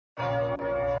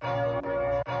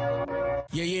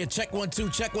Yeah, check 1 2,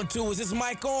 check 1 2. Is this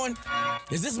mic on?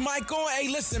 Is this mic on? Hey,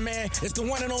 listen, man, it's the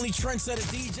one and only trendsetter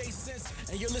DJ Sense,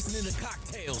 and you're listening to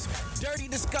Cocktails, Dirty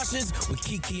Discussions with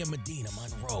Kiki and Medina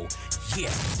Monroe. Yeah.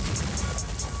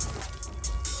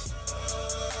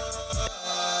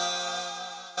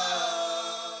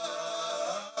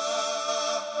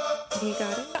 You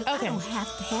got it? Okay. I don't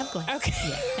have to have glasses. Okay.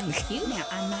 Yeah, thank you. Now,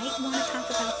 I might want to talk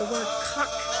about the word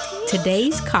cocktail.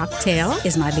 Today's cocktail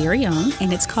is my very own,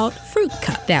 and it's called Fruit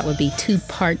Cup. That would be 2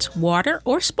 parts water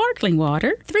or sparkling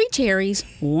water, 3 cherries,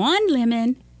 1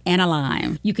 lemon, and a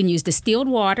lime. You can use distilled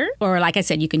water, or like I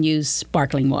said, you can use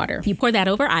sparkling water. You pour that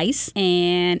over ice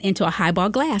and into a highball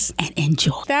glass and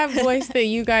enjoy. That voice that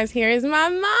you guys hear is my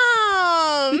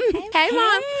mom. Hey,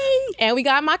 Mom. And we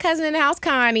got my cousin in the house,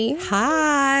 Connie.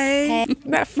 Hi. Hey.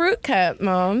 That fruit cup,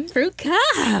 Mom. Fruit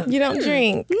Cup. You don't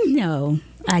drink? No,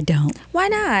 I don't. Why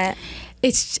not?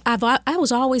 I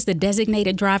was always the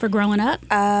designated driver growing up.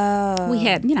 Oh. We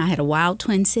had, I had a wild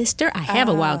twin sister. I have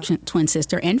a wild twin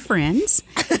sister and friends.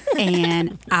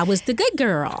 And I was the good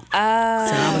girl. So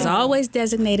I was always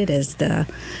designated as the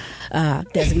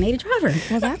designated driver.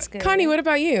 Well, that's good. Connie, what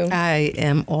about you? I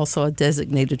am also a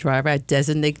designated driver. I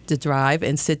designate to drive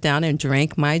and sit down and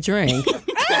drink my drink all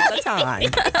the time.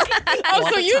 Oh,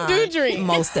 so you do drink.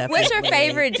 Most definitely. What's your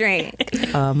favorite drink?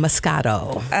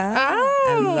 Moscato.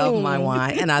 I love my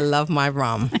wine and I love my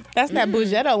rum. That's that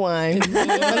Bugetta wine.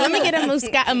 Let me get a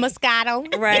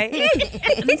Moscato. Right.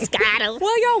 Moscato.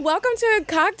 Well, y'all, welcome to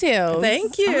Cocktails.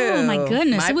 Thank you. Oh, my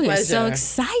goodness. My We are so pleasure.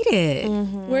 excited.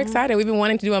 We're excited. We've been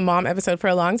wanting to do a mom episode for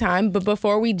a long time, but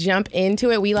before we jump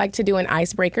into it, we like to do an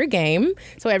icebreaker game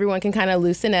so everyone can kind of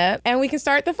loosen up and we can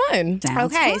start the fun.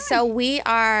 Sounds Okay, fun. so we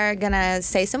are going to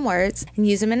say some words and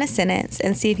use them in a sentence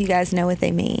and see if you guys know what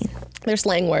they mean. They're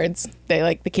slang words they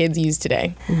like the kids use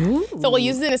today. So we'll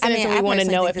use it in a sentence and we I want to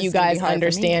personally know think if this you is gonna be guys hard for me.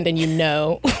 understand and you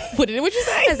know. What did you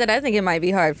say? I said I think it might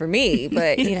be hard for me,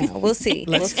 but we'll see.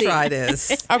 Let's try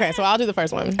this. Okay, so I'll do the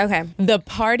first one. Okay. The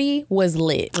party was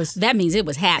lit. That means it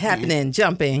was Happening,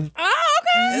 jumping. Oh,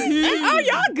 okay. Oh,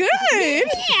 y'all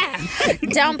good.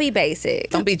 Don't be basic.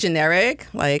 Don't be generic,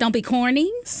 like Don't be corny.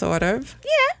 sort of.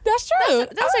 Yeah, That's true.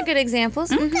 those are good examples.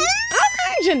 Mhm.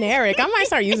 Okay, generic. I might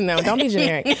start using that one. Don't be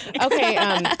generic. Okay,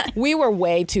 we were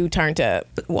way too turned up.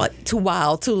 What? Too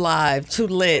wild, too live, too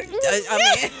lit. I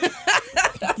mean,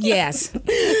 Yes.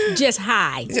 Just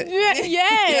high.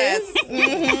 Yes.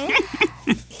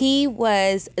 He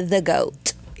was the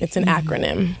GOAT. It's an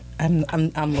acronym.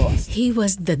 I'm lost. He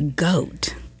was the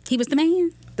GOAT. He was the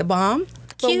man. The bomb.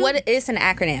 But Cute. what is an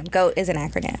acronym? GOAT is an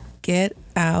acronym. Get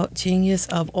out, genius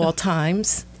of all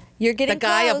times. You're getting The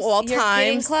guy close. of all You're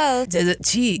getting times.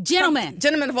 close. Gentleman.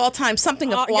 Gentleman of all time.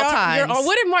 Something of all Y'all- times.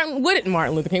 what did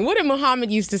Martin Luther King? What did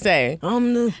Muhammad used to say?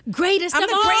 I'm the Greatest I'm of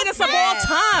the all greatest of all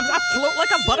times. I float like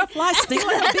a butterfly, sting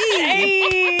like a bee.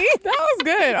 Hey, that was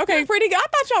good. Okay, pretty good. I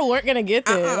thought y'all weren't gonna get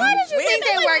this. Why did you think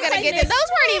they weren't going to get this? Those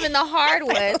weren't even the hard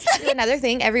ones. Another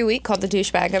thing every week called the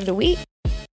douchebag of the week.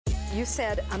 You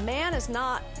said a man is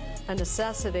not a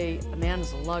necessity, a man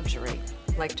is a luxury.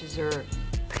 Like dessert.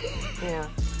 Yeah.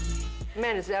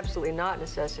 Man is absolutely not a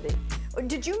necessity.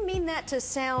 Did you mean that to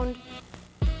sound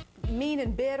mean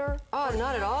and bitter? Oh,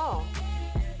 not at all.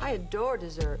 I adore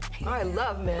dessert. I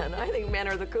love men. I think men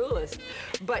are the coolest.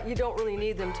 But you don't really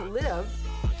need them to live.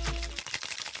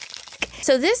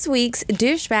 So this week's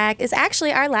douchebag is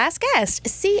actually our last guest,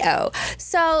 CO.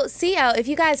 So CO, if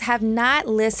you guys have not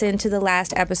listened to the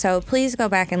last episode, please go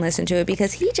back and listen to it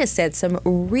because he just said some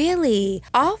really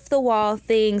off the wall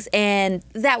things and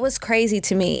that was crazy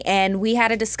to me. And we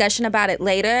had a discussion about it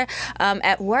later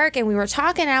at work and we were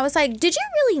talking and I was like, did you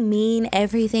really mean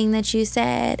everything that you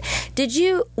said?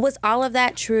 Was all of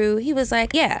that true? He was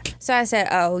like, yeah. So I said,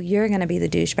 oh, you're going to be the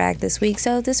douchebag this week.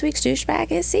 So this week's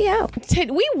douchebag is CO.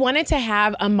 We wanted to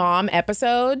have a mom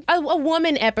episode, a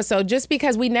woman episode, just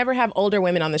because we never have older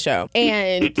women on the show.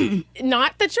 And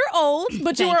not that you're old,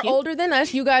 but you are older than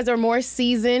us. You guys are more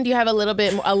seasoned. You have a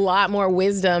lot more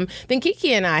wisdom than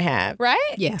Kiki and I have,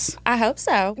 right? Yes. I hope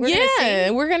so.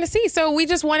 We're We're gonna see. So we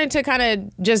just wanted to kind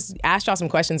of just ask y'all some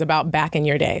questions about back in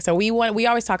your day. So we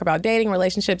always talk about dating,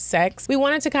 relationships, sex. We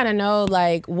wanted to kind of know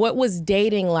like what was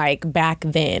dating like back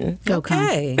then. Go Con.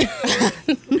 Okay.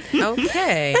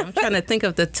 Okay. I'm trying to think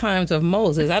of the times of of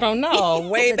Moses. I don't know.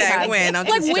 Way back when. I'm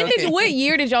Like, just joking. what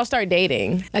year did y'all start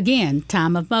dating? Again,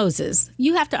 time of Moses.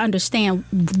 You have to understand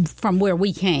from where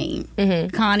we came.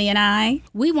 Connie and I,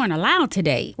 we weren't allowed to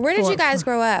date. Where did you guys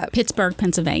grow up? Pittsburgh,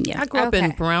 Pennsylvania. I grew up in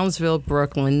Okay. Brownsville,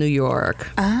 Brooklyn, New York.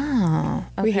 Oh,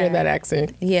 We hear that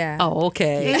accent. Yeah. Oh,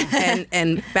 okay.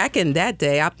 and back in that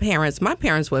day, my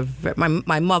parents were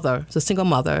my mother was a single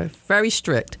mother, very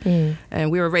strict,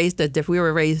 and we were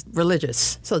raised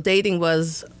religious. So dating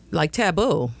was like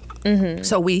taboo.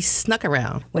 So we snuck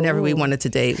around whenever we wanted to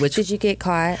date. Which Did you get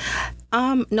caught?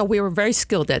 no, we were very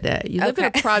skilled at that. You live in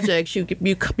a project, you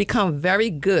become very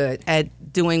good at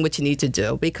doing what you need to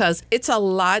do because it's a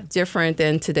lot different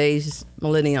than today's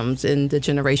millenniums and the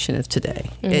generation of today.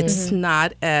 It's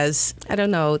not as, I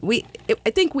don't know, I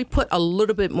think we put a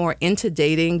little bit more into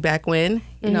dating back when.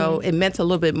 You know, it meant a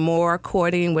little bit more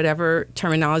courting, whatever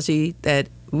terminology that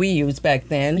we used back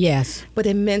then. Yes. But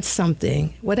it meant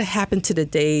something. What had happened to the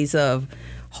days of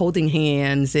holding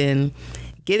hands and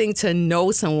getting to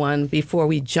know someone before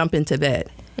we jump into bed?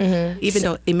 Even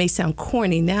though it may sound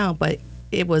corny now, but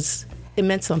it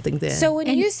meant something then. So when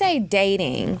you say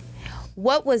dating,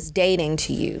 what was dating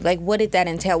to you? Like, what did that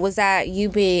entail? Was that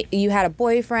you had a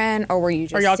boyfriend, or were you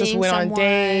just Or y'all just seeing went on someone?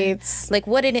 dates? Like,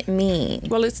 what did it mean?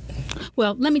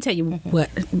 Well, let me tell you what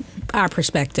our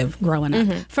perspective growing up.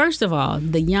 First of all,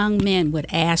 the young men would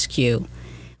ask you,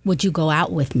 would you go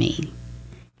out with me?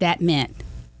 That meant,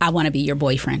 I want to be your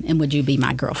boyfriend, and would you be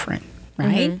my girlfriend,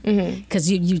 right?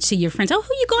 Because you'd see your friends, oh,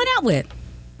 who you going out with?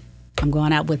 I'm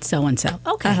going out with so-and-so.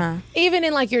 Okay. Even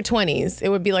in like your 20s, it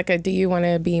would be like do you want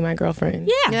to be my girlfriend?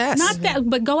 Yeah, Yes. not that,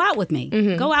 but go out with me.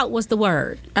 Go out was the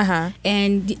word.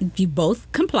 And you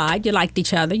both complied. You liked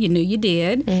each other. You knew you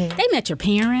did. They met your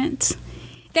parents.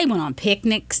 They went on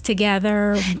picnics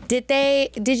together. Did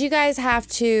you guys have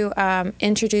to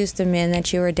introduce the men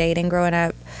that you were dating growing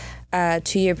up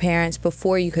to your parents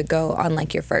before you could go on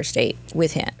like your first date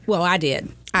with him? Well, I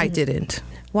did. I didn't.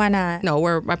 Why not?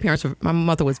 No, my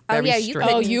mother was very yeah, you strict.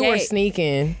 couldn't Oh, you were date.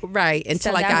 sneaking. Right,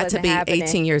 until I that got to wasn't be happening.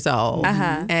 18 years old.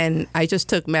 And I just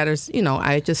took matters,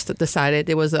 I just decided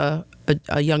there was a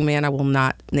young man, I will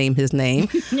not name his name,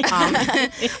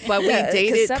 but we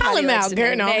dated. Call him out,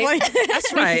 Gert. No, I'm like-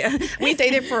 That's right. We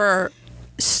dated for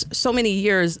so many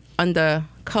years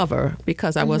undercover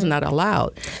because I was not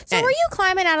allowed. So And- were you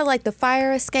climbing out of like the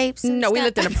fire escapes? And No, we stuff?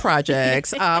 lived in the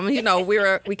projects.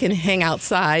 We can hang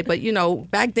outside, but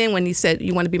back then when he said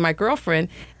you want to be my girlfriend,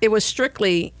 it was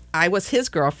strictly I was his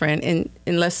girlfriend, and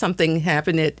unless something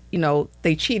happened that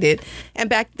they cheated, and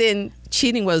back then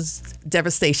cheating was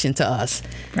devastation to us.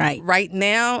 Right. Right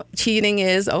now, cheating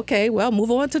is okay. Well, move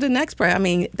on to the next part. I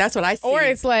mean, that's what I see. Or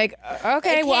it's like,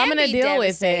 okay, It well, I'm can going to be deal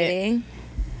with it. devastating.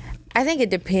 I think it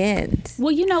depends.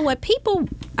 Well, you know what?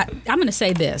 I'm going to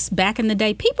say this. Back in the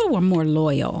day, people were more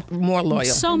loyal. more loyal.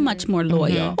 So much more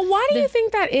loyal. Why do you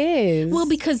think that is? Well,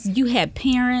 because you had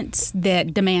parents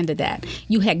that demanded that.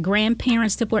 You had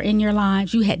grandparents that were in your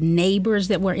lives. You had neighbors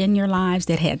that were in your lives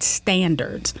that had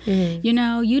standards.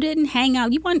 You didn't hang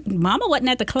out. Mama wasn't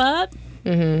at the club.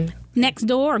 Next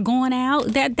door or going out,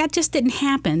 that just didn't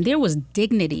happen. There was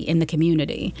dignity in the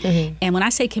community. And when I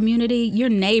say community, your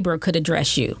neighbor could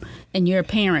address you and your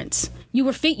parents. You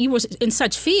were in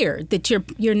such fear that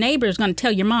your neighbor is going to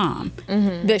tell your mom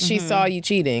that she saw you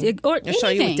cheating. or So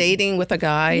you were anything. dating with a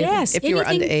guy Yes, if you were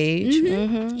anything-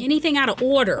 underage. Anything out of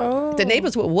order. The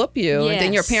neighbors would whoop you, and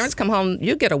then your Yes. parents come home,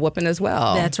 you get a whooping as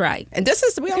well. That's right. And this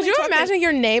is Could you imagine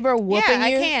your neighbor whooping Yeah,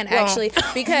 you? I can actually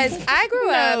because I grew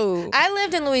No. up. I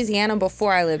lived in Louisiana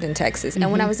before I lived in Texas, and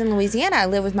when I was in Louisiana, I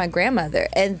lived with my grandmother,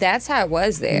 and that's how it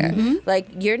was there. Like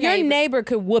your Your neighbor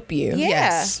could whoop you. Yeah.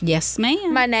 Yes. Yes,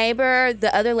 ma'am. My neighbor,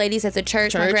 the other ladies at the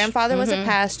church. My grandfather was a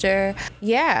pastor.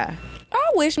 Yeah.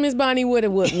 I wish Miss Bonnie would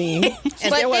have whooped me. And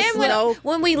But there was then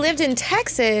when we lived in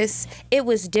Texas, it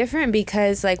was different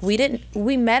because like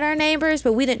we met our neighbors,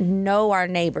 but we didn't know our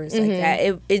neighbors like that.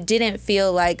 It didn't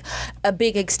feel like a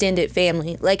big extended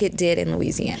family like it did in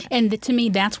Louisiana. And to me,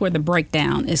 that's where the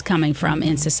breakdown is coming from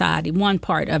in society. One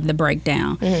part of the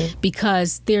breakdown,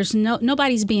 because there's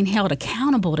nobody's being held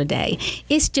accountable today.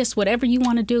 It's just whatever you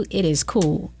want to do, it is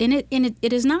cool, and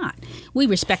it is not. We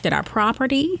respected our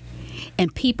property,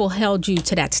 and people held you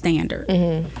to that standard.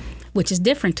 Which is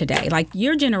different today. Like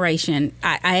your generation,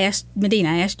 I asked Medina,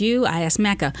 I asked you, I asked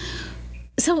Mecca.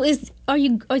 So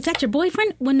is that your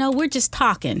boyfriend? Well, no, we're just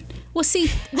talking. Well,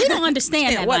 see, we don't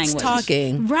understand that what's language.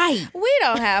 talking? Right. We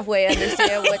don't halfway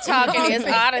understand what talking is,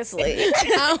 honestly. I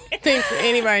don't think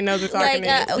anybody knows what talking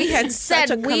is. We had such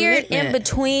that a weird commitment. in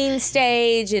between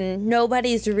stage, and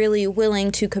nobody's really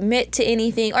willing to commit to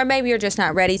anything, or maybe you're just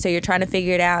not ready, so you're trying to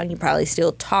figure it out, and you're probably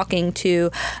still talking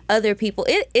to other people.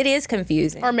 It is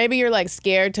confusing. Or maybe you're like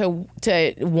scared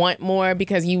to want more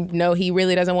because you know he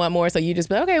really doesn't want more, so you just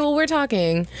be okay, well, we're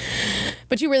talking,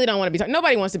 but you really don't want to be talking.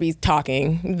 Nobody wants to be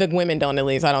talking. The women don't, at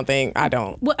least. I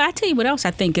don't. Well, I tell you what else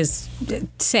I think is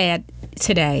sad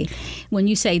today when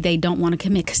you say they don't want to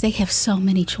commit, because they have so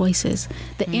many choices.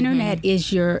 The internet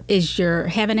is your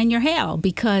heaven and your hell,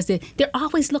 because they're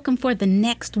always looking for the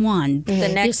next one. The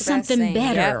next There's best something thing.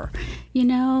 better, you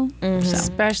know? So,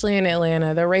 Especially in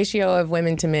Atlanta, the ratio of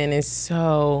women to men is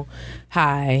so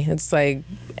high. It's like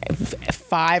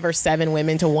 5 or 7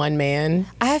 women to 1 man.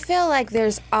 I feel like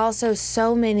there's also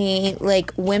so many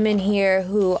like women here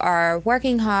who are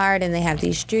working hard, and they have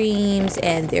these dreams,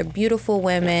 and they're beautiful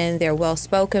women, they're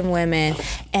well-spoken women,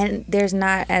 and there's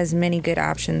not as many good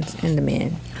options in the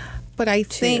men. But I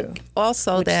think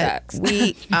also which that sucks.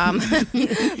 we,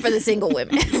 For the single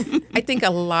women. I think a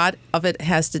lot of it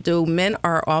has to do, men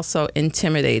are also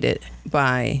intimidated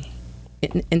by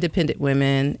independent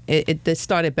women. It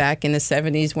started back in the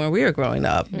 70s when we were growing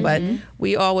up, but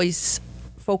we always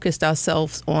focused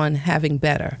ourselves on having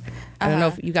better. I don't know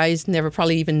if you guys never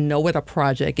probably even know what a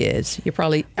project is. You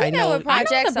probably, know what I know what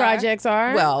the projects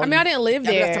are. Well, I mean, I didn't live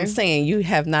there. That's what I'm saying. You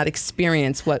have not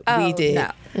experienced what we did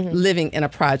no. living in a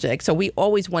project. So we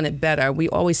always wanted better. We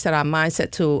always set our mindset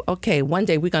to, okay, one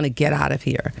day we're going to get out of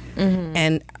here.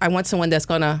 And I want someone that's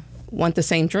going to want the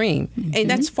same dream. And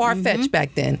that's far-fetched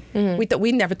back then.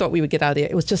 We never thought we would get out of there.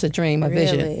 It was just a dream, a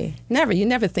vision. Really? Never. You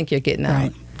never think you're getting out.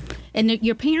 right. And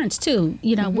your parents too.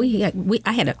 You know,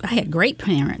 I had great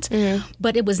parents,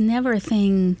 but it was never a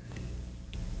thing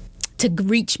to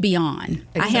reach beyond.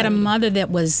 I had a mother that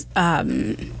was a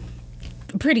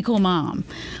pretty cool mom,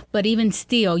 but even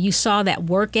still, you saw that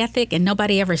work ethic, and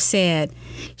nobody ever said,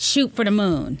 shoot for the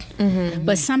moon.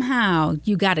 But somehow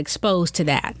you got exposed to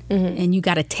that, and you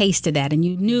got a taste of that, and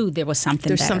you knew there was something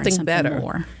There's better, something better.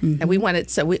 more. And we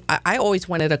wanted, I always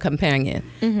wanted a companion.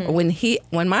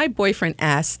 When my boyfriend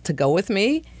asked to go with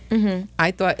me,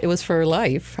 I thought it was for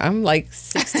life. I'm like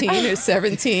 16 or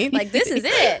 17. Like, this is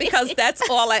it. Because that's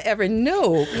all I ever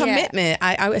knew. Commitment.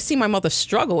 I see my mother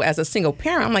struggle as a single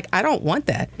parent. I'm like, I don't want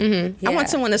that. I want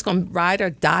someone that's going to ride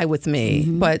or die with me.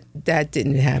 But that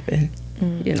didn't happen.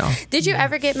 You know. Did you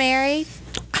ever get married?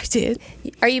 I did.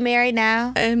 Are you married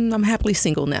now? And I'm happily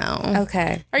single now.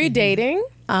 Okay. Are you dating?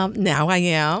 Now I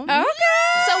am.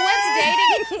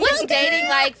 So what's dating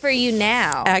like for you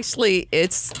now? Actually,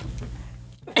 it's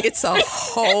a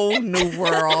whole new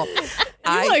world.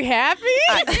 You look happy.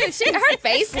 Her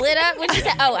face lit up when she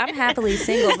said, "Oh, I'm happily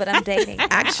single, but I'm dating."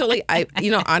 Actually,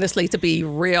 honestly, to be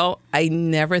real, I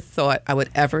never thought I would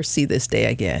ever see this day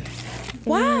again.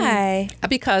 Why?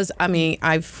 Because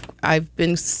I've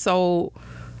been so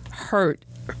hurt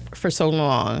for so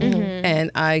long,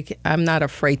 and I'm not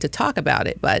afraid to talk about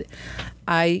it, but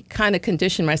I kind of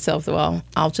conditioned myself, well,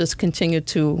 I'll just continue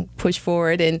to push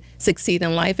forward and succeed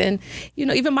in life. And,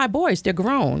 even my boys, they're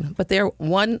grown, but their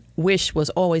one wish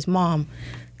was always, Mom,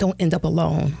 don't end up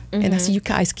alone. And I said, you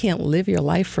guys can't live your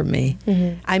life for me.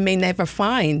 I may never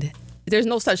find, there's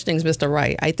no such thing as Mr.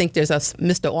 Right. I think there's a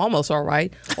Mr. Almost All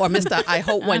Right, or Mr. I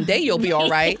hope one day you'll be all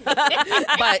right.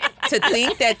 But to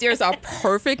think that there's a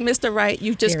perfect Mr. Right,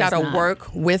 you just got to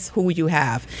work with who you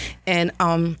have. And,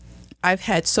 I've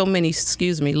had so many,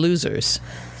 losers.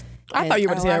 I thought you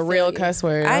were going to say a real cuss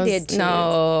word. I did too.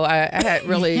 No, I had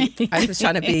really, I was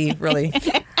trying to be really,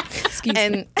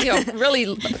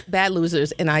 really bad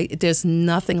losers. And there's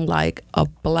nothing like a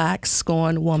black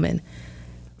scorned woman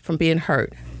from being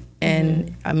hurt.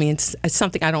 And it's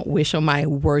something I don't wish on my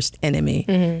worst enemy.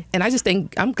 And I just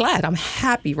think, I'm glad, I'm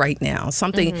happy right now.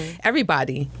 Something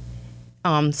everybody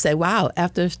say, wow,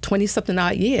 after 20-something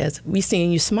odd years, we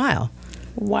seeing you smile.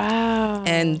 Wow.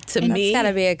 And to me, That's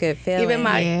gotta be a good feeling.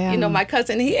 even my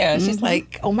cousin here, she's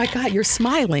like, oh my God, you're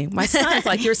smiling. My son's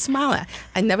like, you're smiling.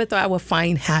 I never thought I would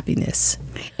find happiness.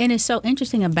 And it's so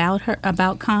interesting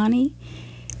about Connie.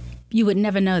 You would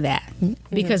never know that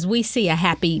because we see a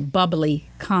happy, bubbly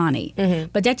Connie.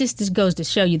 But that just goes to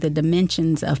show you the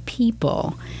dimensions of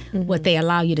people, what they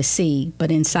allow you to see.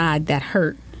 But inside that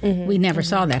hurt, we never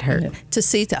saw that hurt. To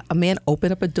see a man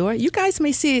open up a door, you guys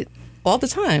may see it all the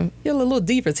time. You're little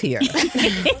divas here.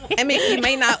 You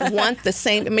may not want the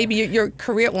same. Maybe you're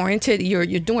career oriented. You're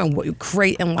doing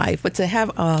great in life, but to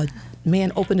have a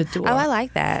man open the door. Oh, I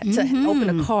like that. To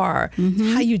open a car.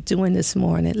 How you doing this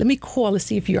morning? Let me call to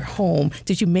see if you're home.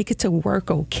 Did you make it to work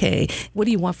okay? What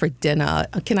do you want for dinner?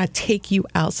 Can I take you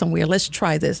out somewhere? Let's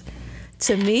try this.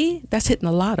 To me, that's hitting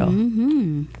the lotto.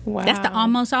 Wow. That's the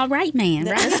almost all right man,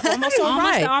 right? That's almost all Almost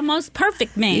right. the almost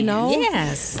perfect man. You know?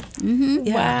 Yes.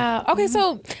 Yeah. Wow. Okay,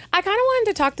 so I kind of wanted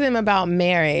to talk to them about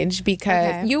marriage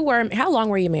because how long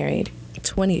were you married?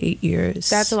 28 years.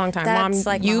 That's a long time. That's Mom,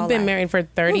 like my you've whole been life. married for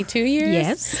 32 years?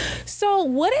 Yes. So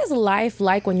what is life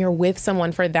like when you're with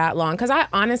someone for that long? Because I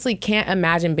honestly can't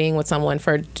imagine being with someone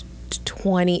for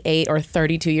 28 or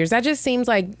 32 years. That just seems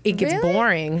like it gets Really?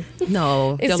 boring.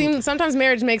 No. It seems sometimes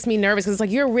marriage makes me nervous because it's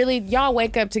like y'all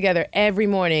wake up together every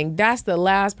morning. That's the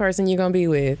last person you're gonna be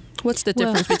with. What's the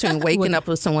difference between waking up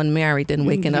with someone married and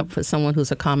waking up with someone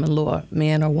who's a common law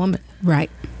man or woman?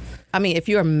 Right. I mean, if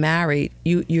you're married,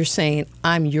 you're saying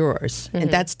I'm yours, and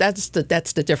that's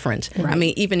the difference. I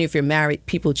mean, even if you're married,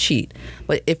 people cheat,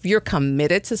 but if you're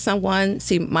committed to someone,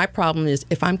 see, my problem is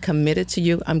if I'm committed to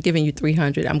you, I'm giving you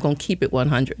 300. I'm going to keep it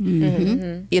 100.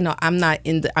 You know,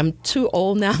 I'm too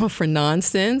old now for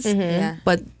nonsense. Yeah.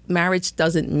 But marriage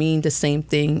doesn't mean the same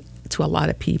thing to a lot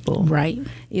of people. Right.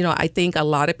 You know, I think a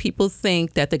lot of people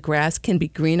think that the grass can be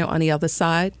greener on the other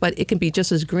side, but it can be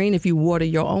just as green if you water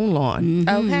your own lawn.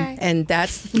 Okay. And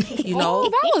that's, you know, Oh,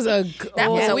 that was a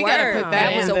was a we gotta word. put That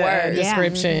that was in a the word. Yeah.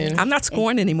 description. I'm not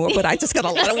scoring anymore, but I just got a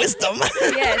lot of wisdom.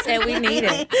 Yes, and we need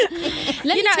it.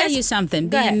 Let me tell it's- you something.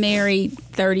 Go ahead. Being married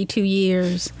 32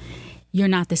 years, you're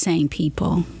not the same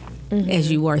people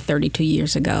as you were 32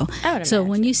 years ago. I would So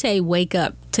when you say wake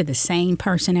up to the same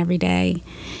person every day,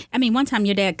 I mean, one time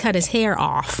your dad cut his hair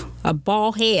off, a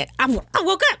bald head. I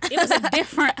woke up. It was a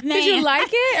different man. Did you like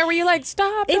it, or were you like,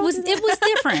 stop? It don't was do that?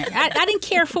 different. I didn't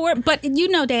care for it, but you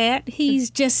know, Dad, he's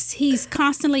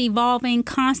constantly evolving,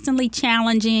 constantly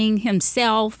challenging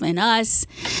himself and us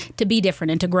to be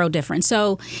different and to grow different.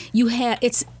 So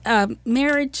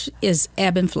marriage is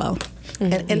ebb and flow.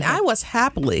 And I was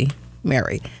happily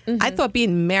married. I thought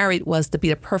being married was to be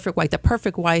the perfect wife. The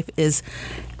perfect wife is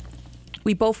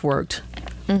we both worked.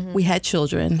 We had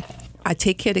children. I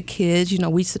take care of the kids. You know,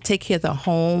 we used to take care of the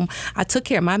home. I took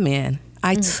care of my man.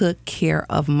 I took care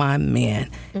of my man.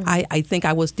 I think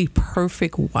I was the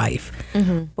perfect wife.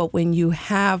 But when you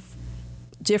have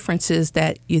differences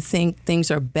that you think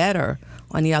things are better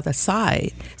on the other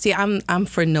side, see, I'm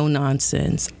for no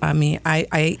nonsense. I mean,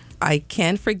 I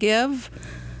can forgive,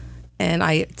 and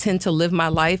I tend to live my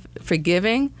life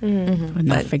forgiving,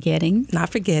 Not forgetting. not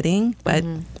forgetting. But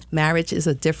marriage is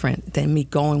different than me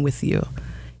going with you.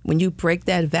 When you break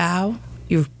that vow,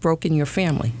 you've broken your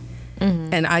family.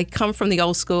 And I come from the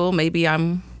old school. Maybe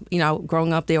I'm,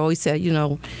 growing up, they always said,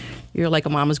 you're like a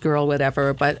mama's girl,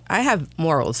 whatever. But I have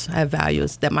morals, I have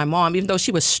values that my mom, even though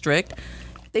she was strict,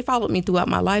 they followed me throughout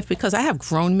my life because I have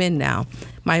grown men now.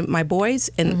 My boys,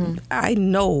 and I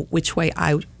know which way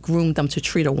I groomed them to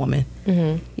treat a woman,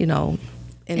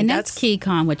 And that's key,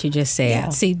 Con, what you just said. Yeah.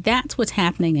 See, that's what's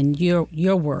happening in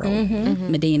your world,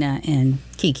 Medina and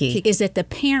Kiki, is that the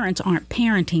parents aren't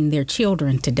parenting their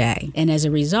children today. And as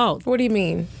a result, What do you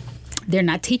mean? they're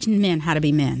not teaching men how to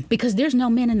be men because there's no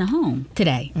men in the home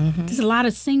today. There's a lot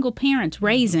of single parents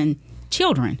raising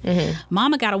children.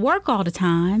 Mama got to work all the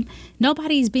time.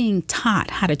 Nobody's being taught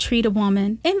how to treat a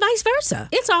woman, and vice versa.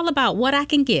 It's all about what I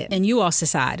can get in you all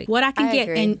society. What I can I get,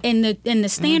 agree. and the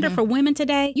standard for women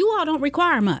today. You all don't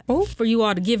require much for you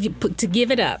all to give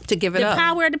it up. To give it the up.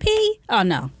 power to pee. Oh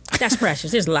no, that's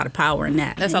precious. There's a lot of power in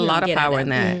that. There's And a you lot don't of get power out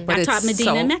in of that. But I it's taught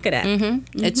Medina and Mecca that.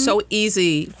 It's so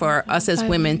easy for us as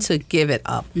women to give it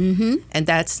up. And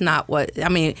that's not what,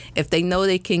 if they know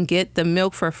they can get the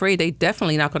milk for free, they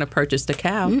definitely not going to purchase the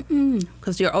cow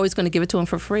because you're always going to give it to them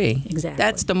for free. Exactly.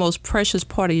 That's the most precious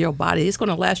part of your body. It's going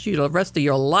to last you the rest of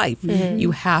your life.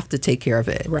 You have to take care of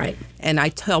it. Right. And I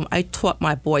taught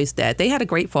my boys that. They had a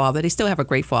great father. They still have a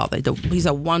great father. He's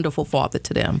a wonderful father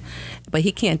to them. But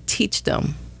he can't teach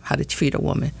them how to treat a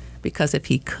woman because if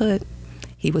he could,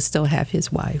 he would still have his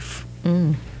wife.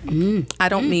 I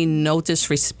don't mean no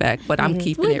disrespect, but I'm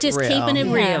keeping We're it just real. keeping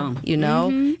it real. You know?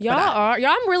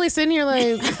 I'm really sitting here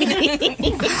like,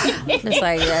 It's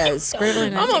like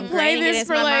scribbling. I'm gonna play this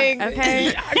for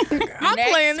okay. I'm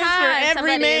playing this for every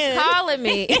somebody man. is calling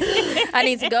me. I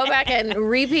need to go back and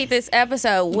repeat this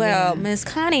episode. Well, Miss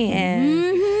Connie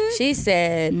and she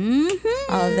said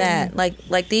all of that.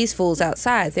 Like these fools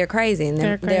outside, they're crazy, and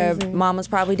They're their crazy. mamas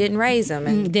probably didn't raise them.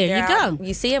 And There you they're go.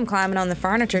 You see them climbing on the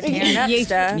furniture, tearing up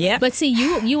stuff. Yeah. But see,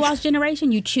 you all's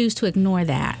generation, you choose to ignore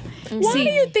that. Why do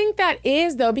you think that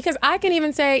is, though? Because I can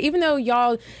even say, even though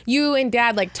you and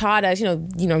Dad like taught us,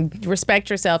 respect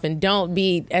yourself and don't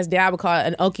be, as Dad would call it,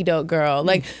 an okie doke girl.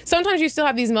 Like sometimes you still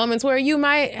have these moments where you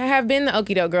might have been the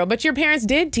okie doke girl, but your parents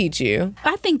did teach you.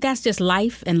 I think that's just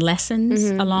life and lessons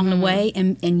along the way,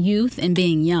 and youth and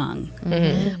being young.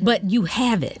 But you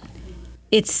have it.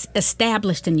 It's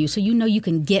established in you, so you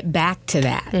can get back to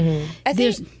that.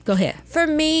 Go ahead. For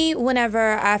me,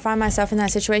 whenever I find myself in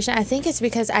that situation, I think it's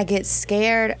because I get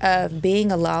scared of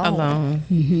being alone.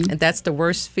 And that's the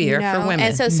worst fear for women.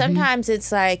 And so sometimes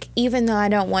it's like, even though I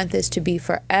don't want this to be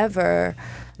forever,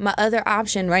 my other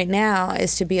option right now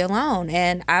is to be alone,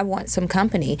 and I want some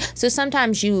company. So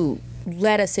sometimes you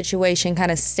let a situation kind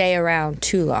of stay around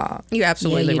too long. You're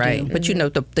absolutely right. Do.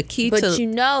 But the key but to... you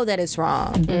know that it's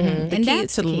wrong. The key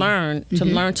is to learn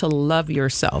to love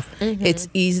yourself. It's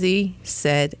easy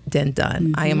said than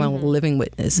done. I am a living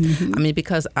witness. I mean,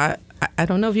 because I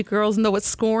don't know if you girls know what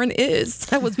scorn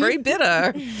is. I was very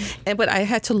bitter. But I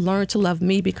had to learn to love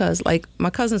me because, like my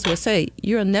cousins would say,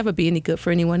 you'll never be any good for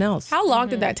anyone else. How long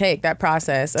did that take, that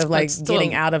process of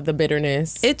getting out of the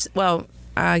bitterness?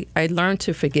 I learned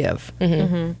to forgive.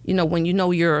 When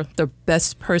you're the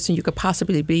best person you could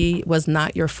possibly be was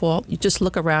not your fault. You just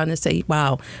look around and say,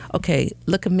 wow, okay,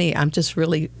 look at me. I'm just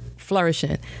really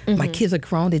flourishing. My kids are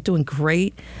grown. They're doing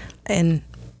great. And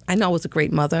I know I was a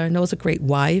great mother. I know I was a great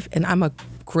wife. And I'm a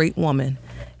great woman.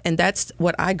 And that's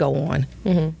what I go on.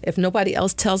 If nobody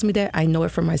else tells me that, I know it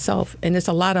for myself. And it's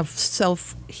a lot of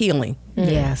self-healing.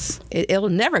 Yes. It'll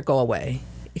never go away.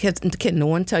 Can no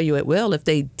one tell you it will? If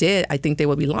they did, I think they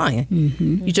would be lying.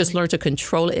 You just learn to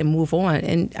control it and move on.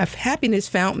 And happiness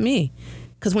found me.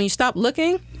 Because when you stop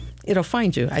looking, it'll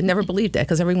find you. I never believed that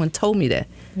because everyone told me that.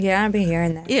 Yeah, I've been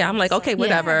hearing that. Yeah, I'm like, okay,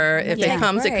 whatever. If it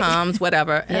comes, it comes,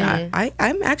 whatever. And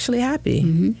I'm actually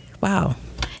happy. Wow.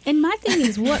 And my thing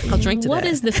is, I'll drink to what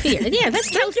that. is the fear? Yeah,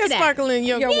 let's drink to that. Sparkling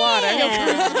your water, your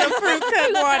fruit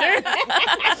cut water.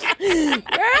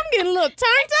 Girl, I'm getting a little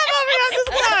turned up over here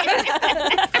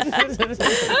on this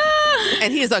water.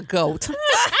 And he's a goat.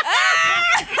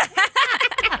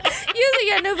 Using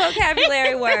your new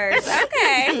vocabulary words.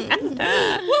 Okay.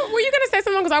 Were you going to say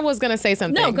something? Because I was going to say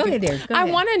something. No, go ahead, dear. Go I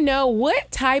ahead. want to know what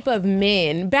type of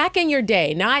men, back in your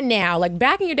day, not now, like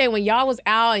back in your day when y'all was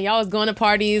out and y'all was going to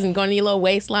parties and going to your little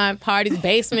waistline parties,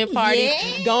 basement parties,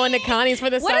 going to Connie's for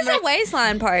the What summer. is a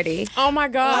waistline party? Oh, my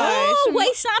gosh. Oh,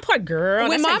 waistline part, girl.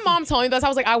 When my mom told me this, I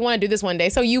was like, I want to do this one day.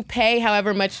 So you pay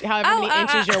however many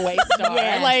inches your waist are.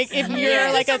 Yes. Like if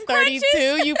you're like a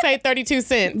 32, you pay 32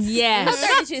 cents. Yes.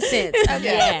 32 cents. Okay.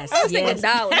 Yes. I was thinking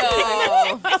dollars.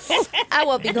 I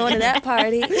won't be going to that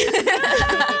party. But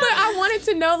I wanted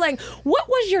to know, like, what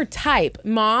was your type,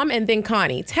 Mom and then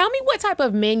Connie? Tell me what type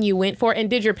of men you went for, and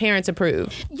did your parents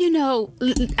approve?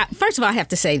 First of all, I have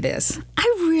to say this. I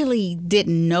really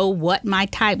didn't know what my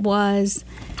type was,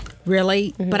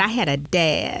 really, but I had a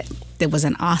dad that was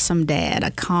an awesome dad,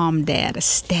 a calm dad, a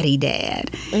steady dad.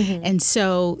 And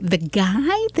so the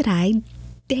guy that I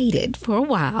dated for a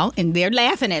while, and they're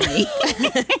laughing at me.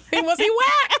 Was he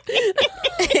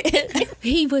whack?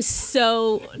 He was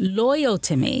so loyal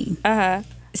to me.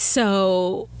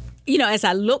 So, as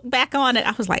I look back on it,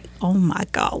 I was like, oh my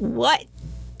God, what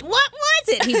was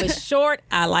it? He was short.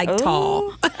 I like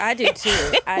tall. I do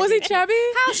too. Was he chubby?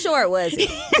 How short was he?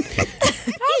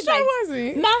 How short was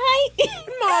he? My height?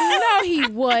 Mom, no, he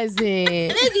wasn't.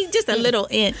 Maybe just a little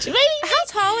inch. Maybe. How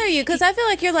tall are you? Because I feel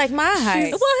like you're like my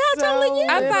height. Well, how tall are you?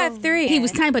 I'm 5'3". He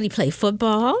was tiny, but he played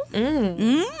football. Played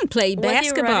Was he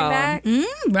basketball. running back?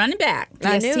 Running back.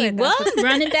 I Yes, knew he it. was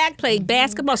running back. Played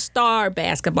basketball, star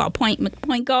basketball, point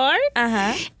guard,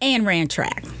 and ran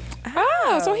track.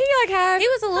 Oh, so he like had. He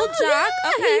was a little jock.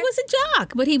 Yeah, Okay. he was a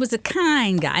jock, but he was a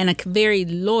kind guy and a very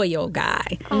loyal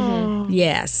guy.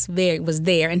 Yes, was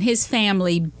there, and his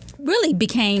family really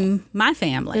became my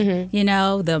family.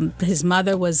 His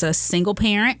mother was a single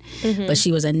parent, but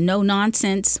she was a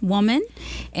no-nonsense woman.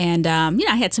 And,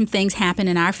 I had some things happen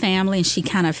in our family, and she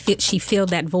kind of filled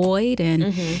that void. And,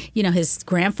 his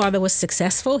grandfather was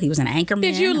successful. He was an anchorman.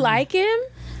 Did you like him?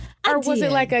 Or was it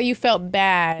did. like you felt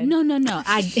bad? No.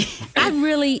 I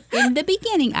really, in the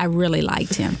beginning, I really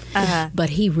liked him.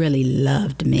 But he really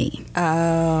loved me.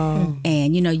 Oh.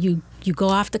 And, you go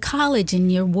off to college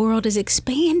and your world is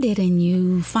expanded and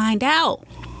you find out,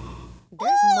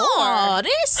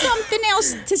 there's something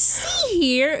else to see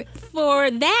here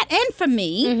for that and for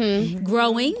me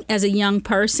growing as a young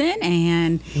person,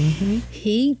 and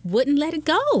he wouldn't let it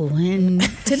go, and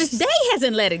to this day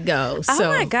hasn't let it go. So,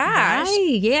 my gosh.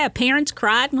 right, yeah, parents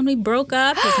cried when we broke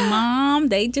up. His mom,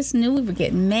 they just knew we were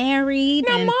getting married.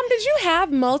 Now, and Mom, did you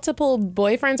have multiple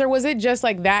boyfriends, or was it just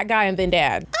like that guy and then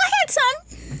Dad? I had some.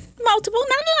 Multiple,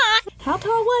 not a lot. How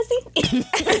tall was he?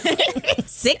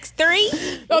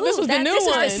 6'3". Oh, this was the new This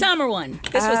one. was the summer one.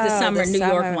 This was the summer the New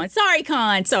York summer. one. Sorry,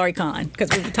 Con,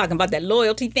 because we were talking about that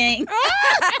loyalty thing.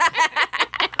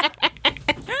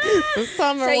 The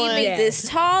summer So you one. meet this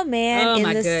tall man in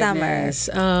the summer.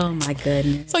 Oh my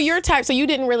goodness. So your type. So you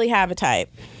didn't really have a type.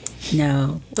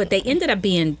 No, but they ended up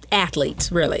being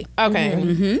athletes, really.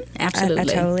 Okay. Absolutely. I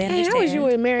totally Hey, understand. how was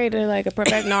you married to like a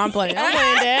perfect? No, I'm playing. I'm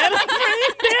playing, Dad. I'm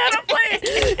playing.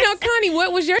 No, Connie,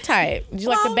 what was your type? Did you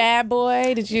like the bad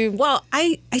boy? Did you? Well,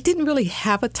 I didn't really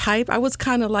have a type. I was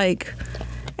kind of like,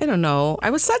 I don't know.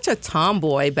 I was such a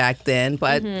tomboy back then,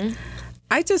 but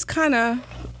I just kind of,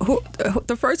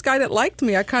 the first guy that liked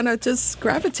me, I kind of just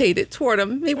gravitated toward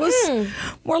him. He was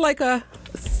more like a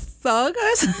thug.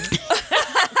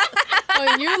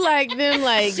 Oh, you like them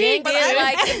like She gangster? did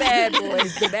like the bad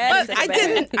boys. The bad But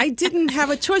I didn't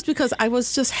have a choice because I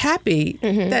was just happy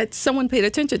that someone paid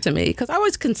attention to me, because I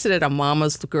was considered a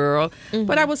mama's girl,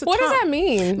 but I was a What does that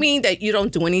mean? Mean that you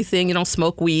don't do anything, you don't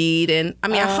smoke weed, and I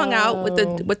mean I hung out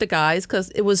with the guys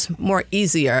because it was more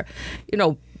easier. You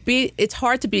know, it's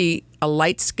hard to be a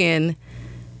light-skinned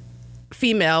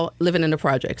female living in the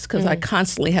projects because I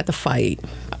constantly had to fight.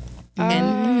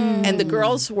 And the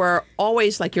girls were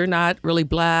always like, you're not really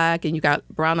black, and you got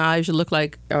brown eyes, you look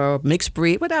like a mixed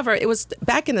breed, whatever. It was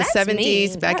back in the 70s,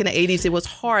 mean. back in the 80s, it was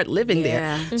hard living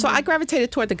there. So I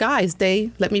gravitated toward the guys.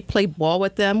 They let me play ball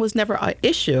with them, was never an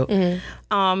issue.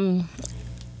 And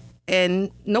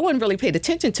no one really paid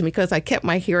attention to me because I kept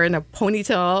my hair in a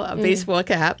ponytail, a baseball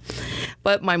cap.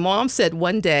 But my mom said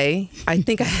one day, I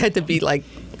think I had to be like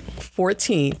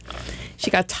 14, she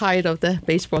got tired of the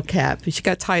baseball cap. She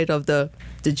got tired of the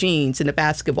jeans and the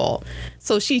basketball.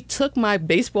 So she took my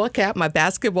baseball cap, my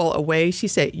basketball away. She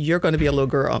said, you're going to be a little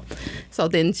girl. So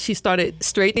then she started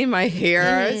straightening my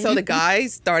hair. So the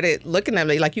guys started looking at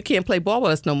me like, you can't play ball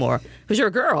with us no more because you're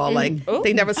a girl. Like,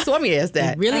 they never saw me as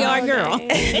that. Really are a girl.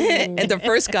 And the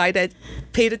first guy that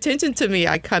paid attention to me,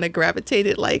 I kind of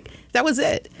gravitated like, that was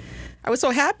it. I was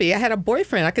so happy. I had a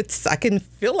boyfriend. I can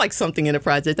feel like something in the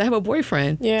project. I have a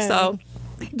boyfriend. Yeah. So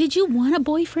Did you want a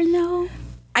boyfriend though?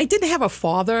 I didn't have a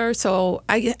father, so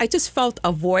I just felt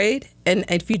a void. And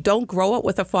if you don't grow up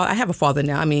with a father, I have a father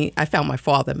now. I mean, I found my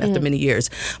father after many years.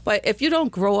 But if you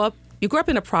don't grow up, you grew up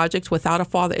in a project without a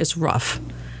father, it's rough.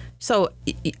 So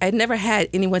I never had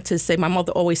anyone to say, my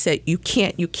mother always said, you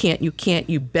can't, you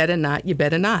better not, you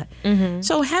better not.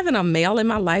 So having a male in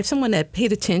my life, someone that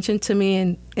paid attention to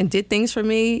me and did things for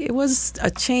me, it was a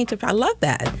change. I love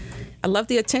that. I love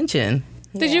the attention.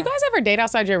 Did you guys ever date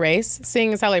outside your race?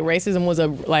 Seeing as how like racism was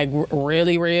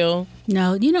really real.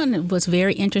 No, you know what's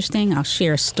very interesting? I'll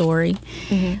share a story.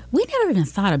 We never even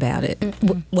thought about it.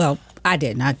 Well, I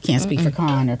didn't. I can't speak for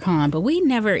Con, but we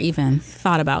never even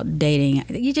thought about dating.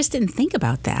 You just didn't think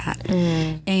about that.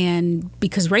 And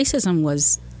because racism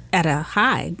was at a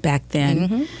high back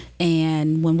then,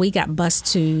 and when we got bused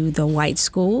to the white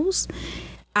schools,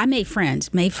 I made friends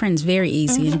very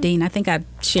easy. And Dean, I think I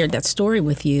shared that story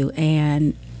with you.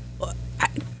 And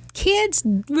kids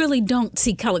really don't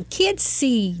see color. Kids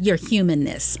see your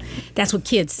humanness. That's what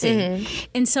kids see.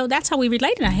 And so that's how we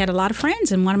related. I had a lot of friends,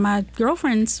 and one of my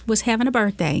girlfriends was having a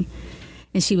birthday.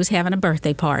 And she was having a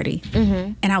birthday party.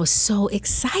 And I was so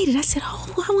excited. I said,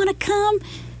 oh, I want to come.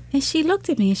 And she looked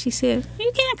at me and she said,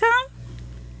 you can't come.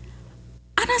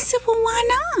 And I said, well, why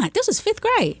not? This was 5th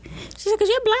grade. She said, because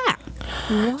you're black.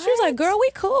 She was like, girl, we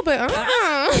cool, but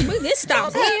This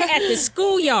stops here at the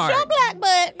schoolyard. black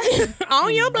butt.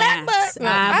 On your black butt.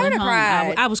 I went would've home.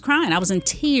 cried. I was crying. I was in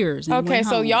tears. And Okay, went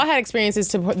so home. y'all had experiences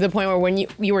to the point where when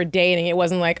you were dating, it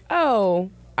wasn't like,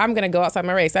 oh, I'm going to go outside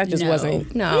my race. That just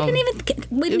wasn't. No. We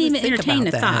didn't even think entertain the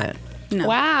about thought. that. No.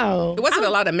 Wow. It wasn't a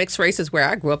lot of mixed races where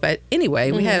I grew up at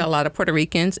anyway. We had a lot of Puerto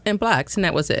Ricans and blacks, and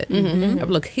that was it.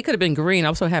 Look, he could have been green. I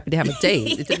was so happy to have a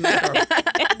date. It didn't matter.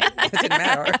 It didn't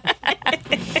matter.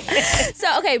 So,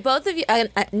 okay, both of you, I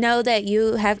know that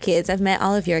you have kids. I've met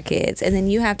all of your kids, and then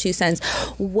you have 2 sons.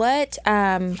 What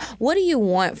do you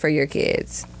want for your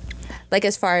kids? Like,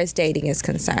 as far as dating is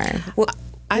concerned, what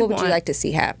would you like to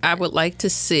see happen? I would like to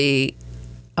see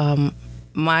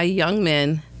my young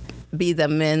men be the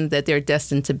men that they're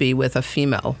destined to be with a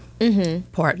female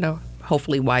partner,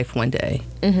 hopefully wife one day.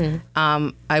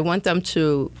 I want them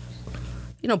to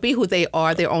be who they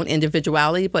are, their own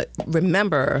individuality, but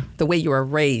remember the way you were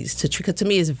raised. Because to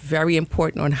me, it's very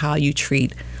important on how you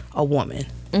treat a woman.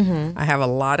 Mm-hmm. I have a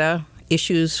lot of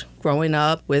issues growing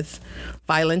up with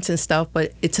violence and stuff,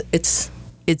 but it's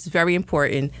very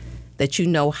important that you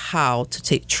know how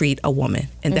to treat a woman.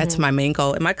 And that's my main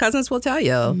goal. And my cousins will tell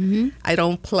you, I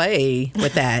don't play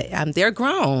with that. They're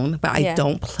grown, but I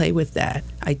don't play with that.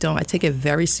 I don't. I take it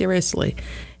very seriously.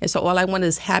 And so all I want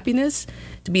is happiness,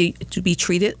 to be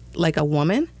treated like a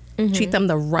woman, treat them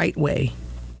the right way.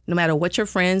 No matter what your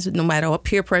friends, no matter what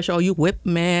peer pressure, or you whip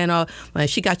man, or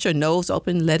she got your nose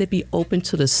open, let it be open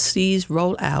till the seas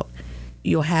roll out.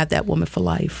 You'll have that woman for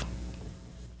life.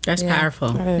 That's powerful.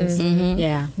 That is. Mm-hmm.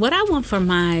 Yeah. What I want for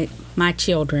my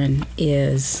children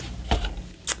is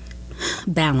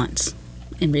balance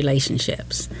in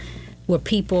relationships, where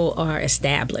people are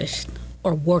established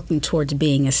or working towards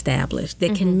being established. They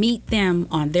can meet them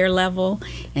on their level,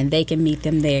 and they can meet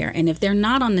them there. And if they're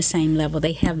not on the same level,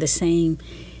 they have the same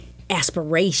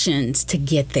aspirations to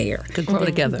get there. To grow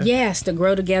together. Yes, to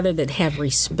grow together, that have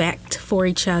respect for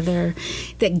each other,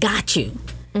 that got you.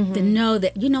 To know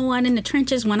that, you know what, in the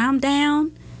trenches, when I'm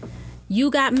down, you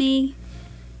got me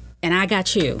and I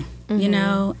got you, you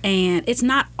know? And it's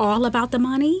not all about the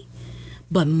money,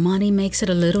 but money makes it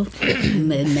a little,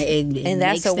 it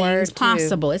that's a word things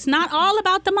possible. Too. It's not all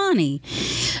about the money.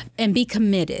 And be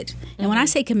committed. And when I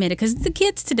say committed, because the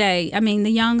kids today, the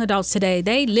young adults today,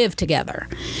 they live together.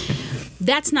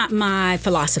 That's not my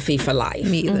philosophy for life.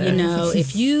 Me either. You know,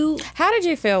 if you... How did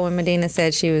you feel when Medina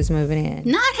said she was moving in?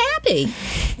 Not happy.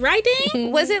 Right,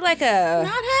 Dean? Was it like a...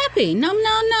 Not happy. No.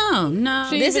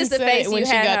 This is the face when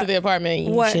she got to the apartment.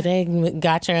 You should have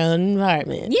got your own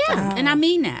apartment. Yeah, and I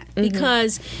mean that.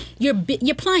 Because you're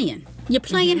playing. You're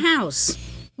playing house.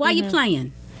 Why are you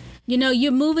playing? You know,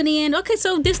 you're moving in. Okay,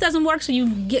 so this doesn't work, so you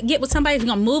get with somebody who's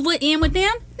going to move in with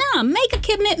them? No, make a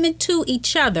commitment to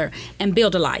each other and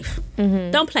build a life.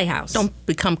 Don't play house. Don't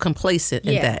become complacent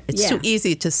in that. It's too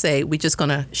easy to say we're just going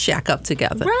to shack up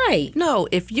together. Right. No,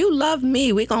 if you love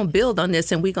me, we're going to build on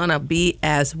this and we're going to be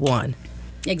as one.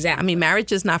 Exactly.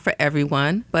 Marriage is not for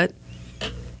everyone, but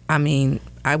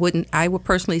I would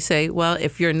personally say, well,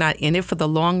 if you're not in it for the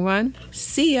long run,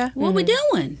 see ya. What we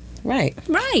doing? Right.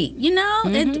 You know,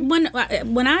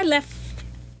 when I left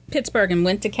Pittsburgh and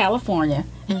went to California,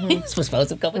 was supposed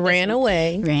to go. Ran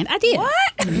away. I did.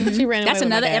 What? She ran away. That's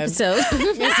another episode.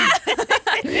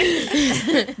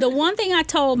 The one thing I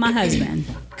told my husband,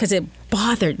 because it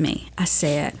bothered me, I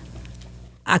said,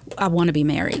 I want to be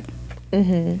married.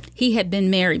 He had been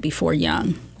married before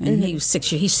young, and he's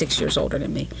 6 years older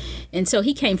than me. And so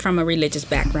he came from a religious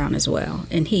background as well.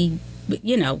 And he,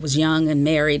 was young and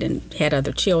married and had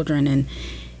other children, and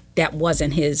that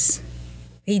wasn't his,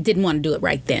 he didn't want to do it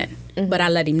right then. But I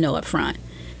let him know up front,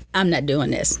 I'm not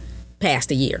doing this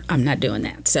past a year. I'm not doing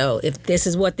that. So if this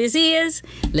is what this is,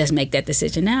 let's make that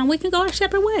decision now. We can go our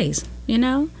separate ways,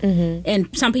 And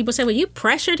some people say, well, you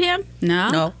pressured him.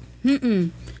 No.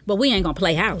 But we ain't gonna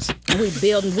play house. We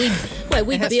building. We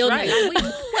building.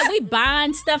 Right. We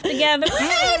buying stuff together. No.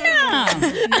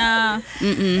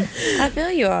 I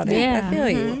feel you on it. Yeah. I feel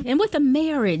you. And with a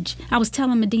marriage, I was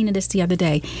telling Medina this the other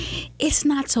day. It's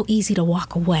not so easy to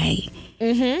walk away.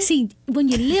 See, when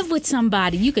you live with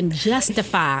somebody, you can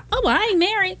justify. Oh, well, I ain't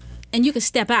married. And you can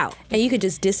step out. And you could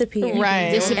just disappear.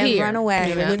 Right. And run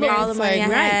away with all the money I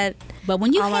had. But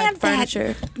when you have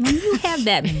furniture. when you have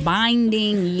that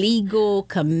binding legal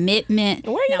commitment,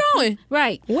 where are you going?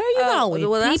 Right, where are you going?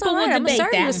 Well, that's people all right. will I'm debate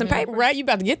serve you that. with some paper. Right, you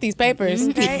about to get these papers.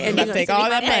 Okay, and you take all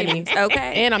that money.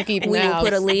 Okay, and I'm keeping we the will house.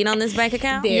 put a lien on this bank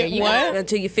account. There you go.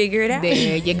 Until you figure it out.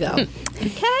 There you go.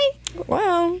 Okay.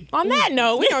 Well, on that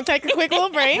note, we're gonna take a quick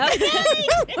little break.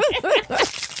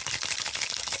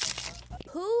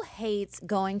 Who hates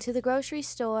going to the grocery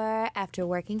store after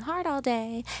working hard all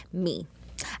day? Me.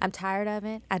 I'm tired of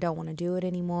it. I don't want to do it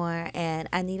anymore, and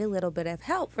I need a little bit of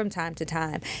help from time to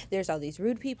time. There's all these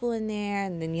rude people in there,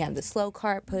 and then you have the slow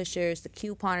cart pushers, the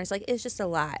couponers. Like, it's just a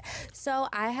lot. So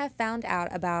I have found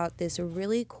out about this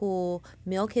really cool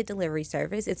meal kit delivery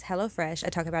service. It's HelloFresh. I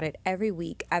talk about it every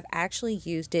week. I've actually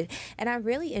used it, and I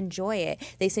really enjoy it.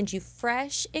 They send you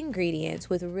fresh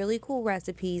ingredients with really cool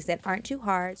recipes that aren't too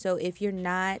hard. So if you're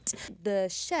not the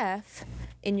chef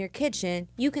in your kitchen,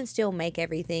 you can still make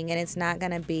everything, and it's not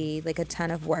going to be like a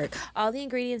ton of work. All the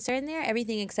ingredients are in there,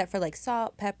 everything except for like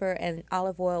salt, pepper, and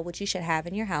olive oil, which you should have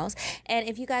in your house. And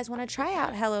if you guys want to try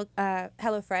out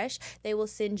HelloFresh, they will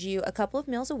send you a couple of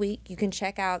meals a week. You can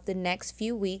check out the next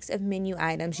few weeks of menu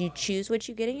items. You choose what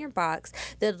you get in your box.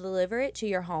 They'll deliver it to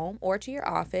your home or to your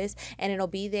office, and it'll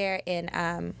be there in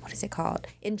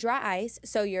in dry ice,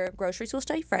 so your groceries will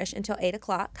stay fresh until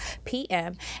 8:00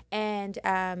 p.m. And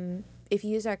if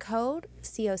you use our code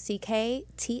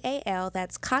COCKTAL,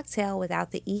 that's cocktail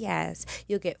without the ES,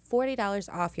 you'll get $40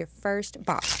 off your first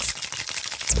box.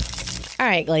 All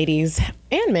right, ladies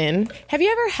and men, have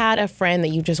you ever had a friend that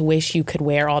you just wish you could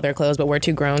wear all their clothes but we're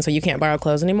too grown so you can't borrow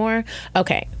clothes anymore?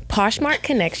 Okay, Poshmark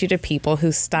connects you to people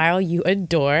whose style you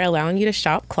adore, allowing you to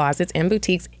shop closets and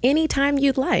boutiques anytime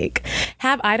you'd like.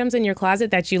 Have items in your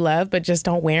closet that you love but just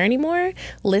don't wear anymore?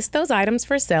 List those items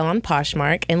for sale on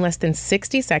Poshmark in less than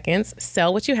 60 seconds.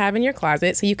 Sell what you have in your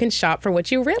closet so you can shop for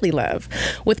what you really love.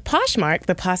 With Poshmark,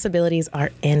 the possibilities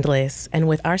are endless. And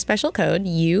with our special code,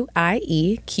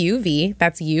 UIEQV,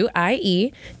 that's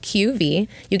UIEQV,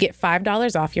 you get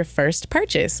 $5 off your first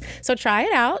purchase. So try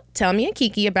it out. Tell me and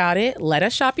Kiki about it. Let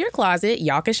us shop your closet.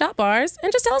 Y'all can shop ours.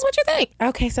 And just tell us what you think.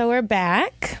 Okay, so we're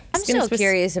back. I'm still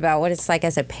curious about what it's like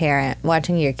as a parent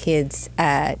watching your kids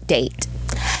date.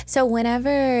 So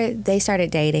whenever they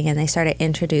started dating and they started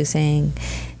introducing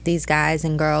these guys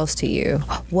and girls to you,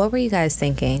 what were you guys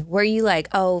thinking? Were you like,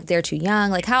 oh, they're too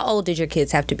young? Like, how old did your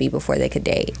kids have to be before they could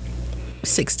date?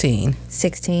 16.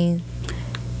 16?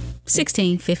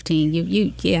 16, 15.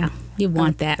 You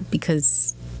want that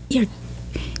because you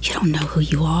don't know who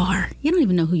you are. You don't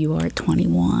even know who you are at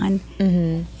 21.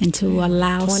 Mm-hmm. And to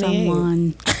allow 28.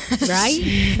 Someone, right?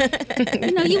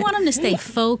 You want them to stay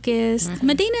focused. Mm-hmm.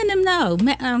 Medina and them know.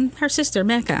 Her sister,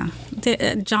 Mecca,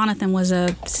 Jonathan was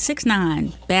a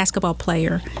 6'9" basketball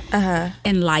player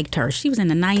and liked her. She was in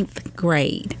the 9th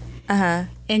grade.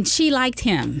 And she liked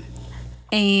him.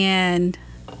 And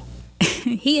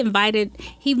he wanted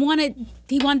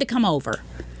to come over.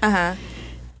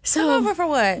 So, come over for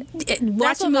what?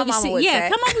 Watch a movie. Come over.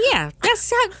 Yeah,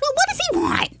 that's what does he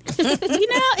want?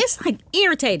 It's like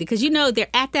irritated because they're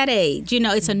at that age.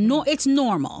 It's it's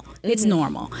normal. It's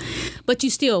normal, but you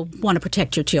still want to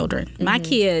protect your children. Mm-hmm. My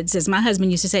kids, as my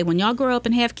husband used to say, when y'all grow up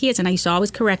and have kids, and I used to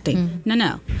always correct him. Mm-hmm.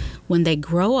 No, when they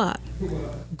grow up,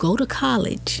 go to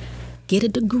college, get a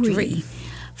degree,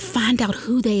 find out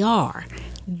who they are.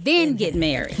 Then get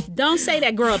married. Don't say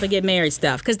that grow up and get married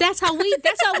stuff, because that's how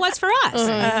it was for us.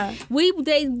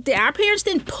 Our parents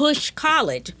didn't push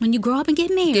college. When you grow up and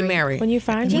get married. Get married. When you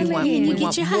find your man, you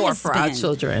get your more husband. For our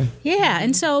children. Yeah,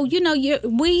 and so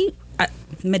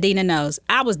Medina knows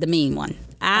I was the mean one.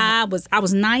 I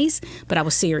was nice, but I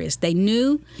was serious. They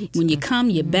knew when you come,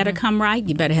 you better come right.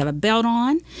 You better have a belt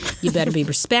on. You better be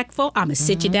respectful. I'm going to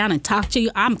sit you down and talk to you.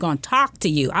 I'm going to talk to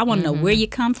you. I want to know where you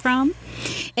come from.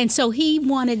 And so he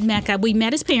wanted Mecca. We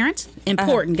met his parents.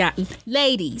 Important guy.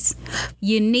 Ladies,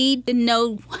 you need to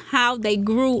know how they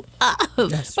grew up.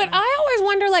 But I always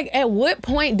wonder, at what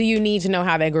point do you need to know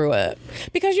how they grew up?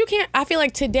 Because you can't, I feel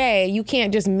like today, you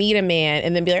can't just meet a man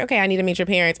and then be like, okay, I need to meet your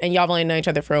parents, and y'all have only known each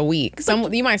other for a week.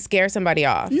 You might scare somebody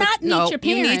off. Meet your parents.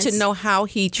 You need to know how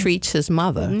he treats his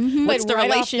mother. Mm-hmm. What's the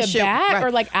relationship? Off the bat,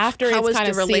 or after how it's kind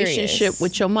of the relationship serious?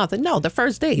 With your mother? No, the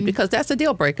first date, because that's a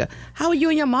deal breaker. How are you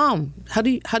and your mom? How do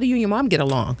you and your mom get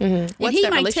along? Mm-hmm. What's he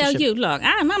that might tell you, look,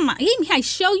 he might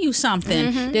show you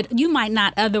something that you might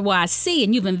not otherwise see,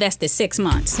 and you've invested 6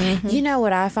 months. Mm-hmm. You know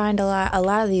what I find a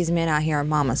lot of these men out here are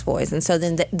mama's boys, and so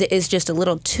then it's just a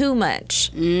little too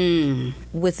much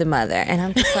with the mother, and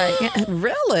I'm just like,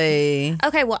 really?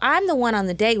 Okay, well, I'm the one on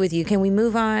the date with you. Can we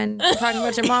move on talking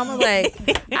about your mama?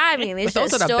 It's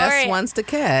those just are the best ones to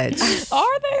catch.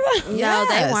 Are they? No,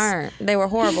 they weren't. They were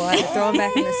horrible. I had to throw them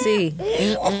back in the sea.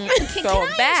 Throw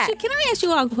them back. Can I ask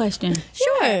you all a question?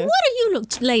 Sure. What are you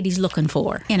ladies looking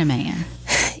for in a man?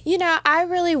 I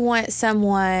really want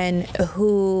someone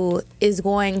who is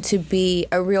going to be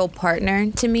a real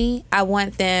partner to me. I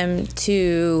want them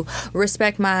to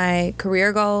respect my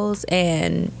career goals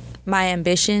and my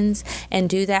ambitions and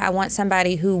do that. I want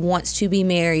somebody who wants to be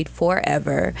married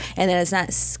forever and that is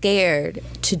not scared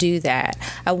to do that.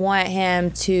 I want him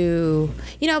to,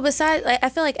 besides, I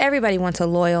feel like everybody wants a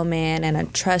loyal man and a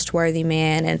trustworthy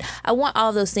man, and I want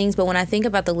all those things, but when I think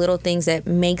about the little things that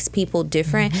makes people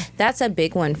different, that's a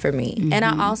big one for me. Mm-hmm. And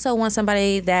I also want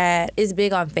somebody that is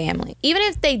big on family, even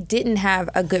if they didn't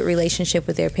have a good relationship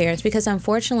with their parents, because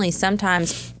unfortunately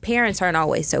sometimes parents aren't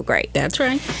always so great. That's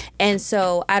right. And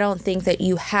so I don't don't think that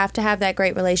you have to have that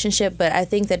great relationship, but I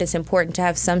think that it's important to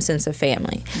have some sense of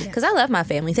family. Because I love my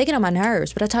family. They get on my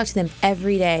nerves, but I talk to them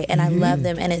every day, and I love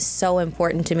them, and it's so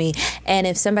important to me. And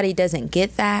if somebody doesn't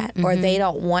get that or they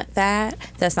don't want that,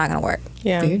 that's not going to work.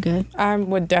 Yeah. Very good. I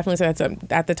would definitely say that's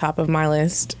at the top of my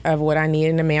list of what I need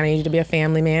in a man. I need to be a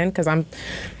family man because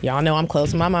y'all know I'm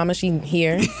close to my mama. She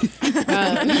here.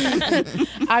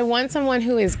 I want someone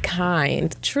who is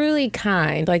kind, truly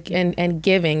kind, like and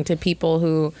giving to people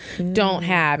who don't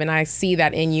have. And I see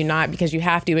that in you, not because you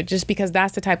have to, but just because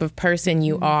that's the type of person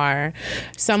you are.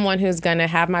 Someone who's going to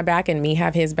have my back and me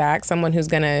have his back. Someone who's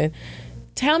going to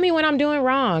tell me when I'm doing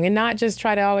wrong and not just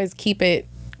try to always keep it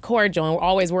cordial and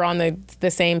always we're on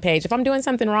the same page. If I'm doing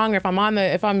something wrong or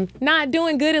if I'm not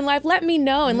doing good in life, let me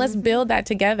know and let's build that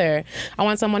together. I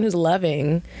want someone who's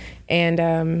loving, and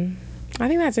I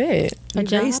think that's it. A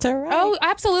job? Oh,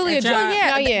 absolutely a job.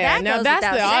 That that's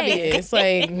goes the obvious.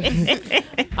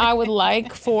 Like, I would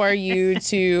like for you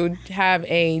to have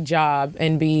a job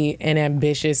and be an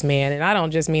ambitious man, and I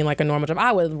don't just mean like a normal job.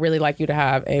 I would really like you to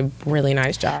have a really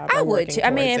nice job. I would too. I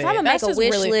mean, if I'm gonna make a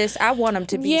wish list, I want them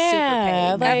to be super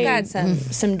paid. like- I've got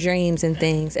some dreams and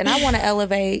things, and I want to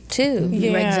elevate too.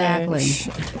 Yeah. Exactly.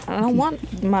 I don't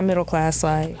want my middle class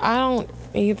life. I don't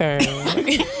either.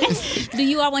 Do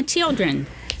you all want children?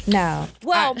 No.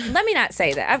 Well, let me not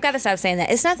say that. I've got to stop saying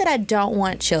that. It's not that I don't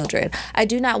want children. I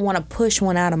do not want to push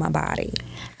one out of my body.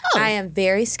 I am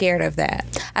very scared of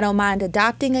that. I don't mind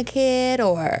adopting a kid,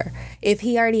 or if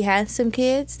he already has some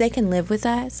kids, they can live with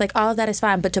us. Like, all of that is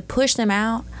fine. But to push them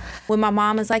out, when my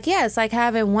mom is like, yeah, it's like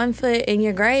having one foot in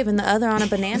your grave and the other on a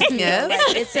banana peel.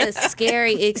 Like, it's a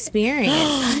scary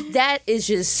experience. That is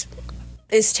just...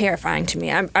 It's terrifying to me.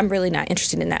 I'm really not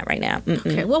interested in that right now.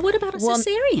 Okay. Well, what about a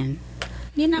cesarean?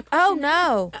 You're not. Oh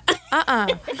no.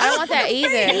 I don't want that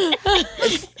either.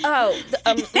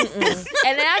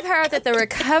 And then I've heard that the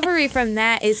recovery from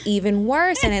that is even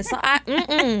worse, and it's like,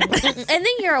 and then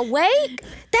you're awake.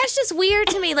 That's just weird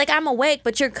to me. Like, I'm awake,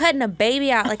 but you're cutting a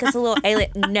baby out like it's a little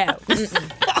alien. No.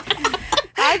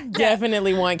 I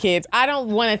definitely want kids. I don't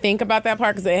want to think about that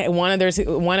part because one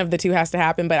of the two has to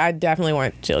happen, but I definitely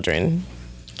want children.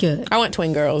 Good. I want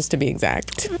twin girls, to be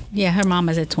exact. Yeah, her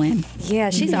mama's a twin. Yeah,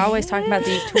 she's always talking about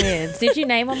these twins. Did you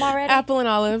name them already? Apple and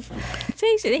Olive.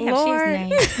 See, they have Lord.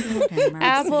 names.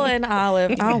 Apple and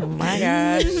Olive. Oh my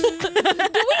gosh. Do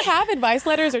we have advice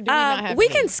letters or do we not have We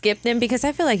any? can skip them because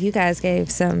I feel like you guys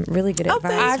gave some really good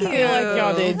advice. I feel like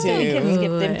y'all did too. We can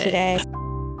skip them today.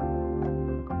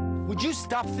 Would you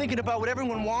stop thinking about what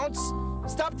everyone wants?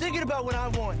 Stop thinking about what I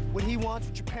want, what he wants,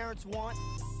 what your parents want.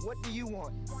 What do you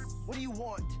want? What do you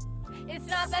want? It's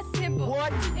not that simple.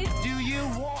 What do you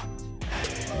want?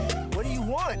 What do you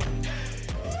want?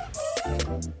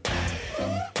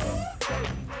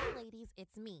 Hey ladies,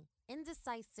 it's me,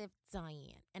 Indecisive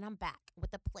Diane, and I'm back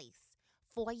with a place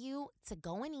for you to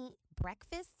go and eat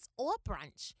breakfast or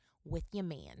brunch with your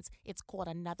mans. It's called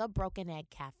Another Broken Egg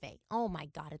Cafe. Oh my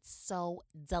God, it's so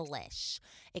delish.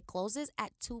 It closes at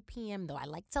 2 p.m. though. I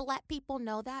like to let people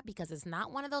know that because it's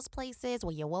not one of those places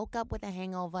where you woke up with a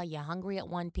hangover, you're hungry at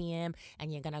 1 p.m.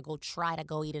 and you're gonna try to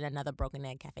go eat at Another Broken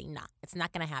Egg Cafe. Nah, it's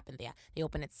not gonna happen there. They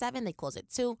open at 7, they close at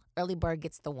 2. Early bird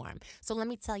gets the worm. So let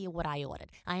me tell you what I ordered.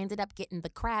 I ended up getting the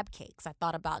crab cakes. I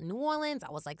thought about New Orleans. I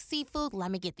was like, seafood,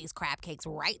 let me get these crab cakes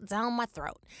right down my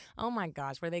throat. Oh my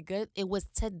gosh, were they good? It was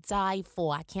to die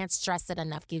for. I can't stress it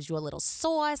enough. Gives you a little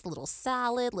sauce, a little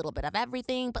salad, a little bit of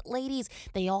everything. But ladies,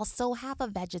 they also have a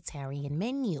vegetarian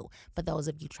menu for those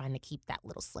of you trying to keep that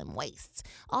little slim waist.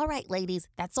 All right, ladies,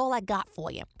 that's all I got for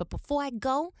you. But before I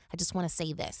go, I just want to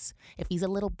say this. If he's a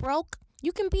little broke,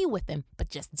 you can be with him, but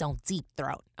just don't deep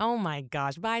throat. Oh my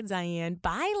gosh. Bye, Diane.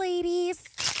 Bye, ladies.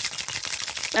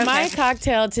 Okay. My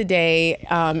cocktail today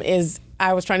is,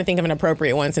 I was trying to think of an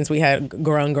appropriate one since we had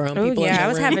grown people in the I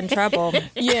was room. having trouble.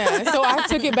 Yeah, so I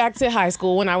took it back to high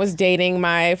school when I was dating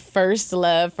my first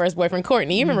boyfriend,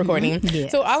 Courtney. You remember Courtney?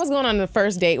 Yes. So I was going on the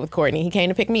first date with Courtney. He came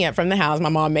to pick me up from the house. My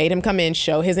mom made him come in,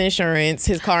 show his insurance,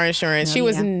 his car insurance. She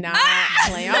was not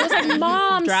playing. I was like,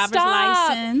 Mom, Driver's stop.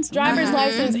 license. Driver's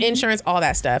license, insurance, all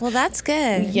that stuff. Well, that's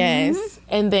good. Yes.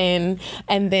 And then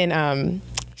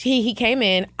he came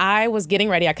in. I was getting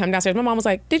ready. I come downstairs. My mom was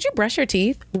like, "Did you brush your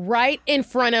teeth?" Right in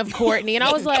front of Courtney. And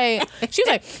I was like, I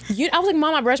was like,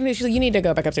 Mom, I brushed my teeth. She's like, you need to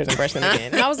go back upstairs and brush them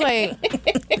again. And I was like,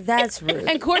 That's rude.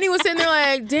 and Courtney was sitting there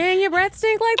like, dang, your breath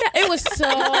stink like that. It was so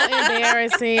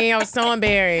embarrassing. I was so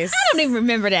embarrassed. I don't even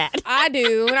remember that. I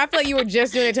do. And I feel like you were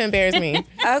just doing it to embarrass me.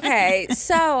 Okay,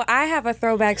 so I have a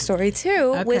throwback story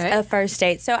too with a first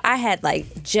date. So I had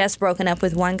just broken up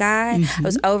with one guy. I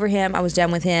was over him. I was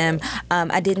done with him.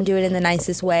 I did didn't do it in the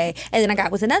nicest way. And then I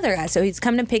got with another guy. So he's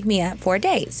coming to pick me up for a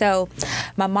date. So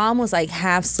my mom was like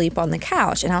half asleep on the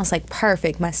couch. And I was like,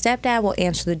 perfect. My stepdad will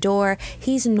answer the door.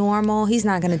 He's normal. He's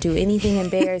not going to do anything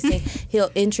embarrassing.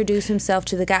 He'll introduce himself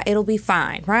to the guy. It'll be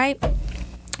fine, right?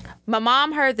 My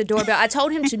mom heard the doorbell. I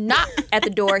told him to knock at the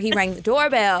door. He rang the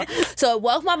doorbell. So it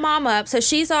woke my mom up. So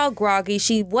she's all groggy.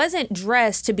 She wasn't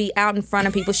dressed to be out in front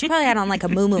of people. She probably had on like a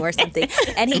muumuu or something.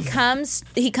 And he comes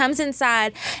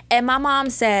inside, and my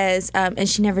mom says, and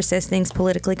she never says things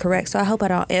politically correct, so I hope I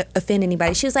don't offend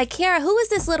anybody. She was like, Kiara, who is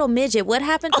this little midget? What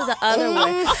happened to the other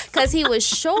one? Because he was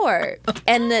short.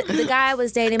 And the guy I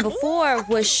was dating before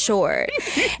was short.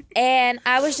 And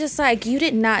I was just like, you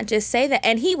did not just say that.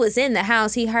 And he was in the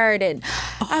house. He heard. And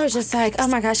I was just like, oh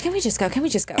my gosh, can we just go? Can we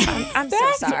just go? I'm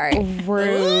so sorry.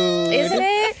 Rude. Isn't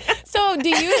it? So do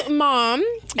you, Mom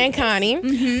and Connie,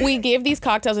 we give these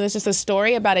cocktails and it's just a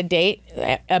story about a date,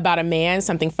 about a man,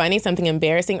 something funny, something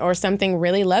embarrassing, or something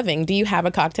really loving. Do you have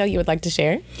a cocktail you would like to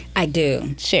share? I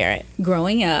do. Share it.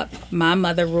 Growing up, my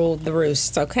mother ruled the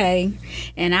roost, okay?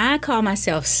 And I call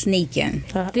myself sneaking.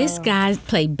 This guy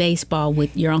played baseball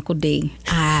with your Uncle D.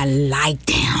 I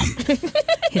liked him.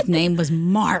 His name was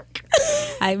Mark.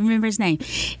 I remember his name.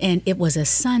 And it was a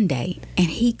Sunday. And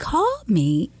he called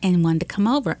me and wanted to come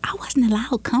over. I wasn't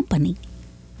allowed company.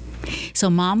 So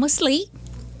Mom was asleep.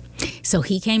 So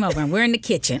he came over and we're in the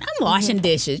kitchen. I'm washing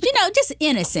dishes, just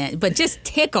innocent, but just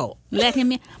tickled. Let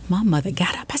him in. My mother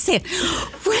got up. I said,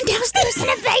 run downstairs in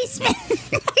the basement.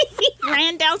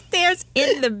 Ran downstairs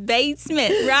in the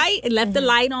basement, right? And left the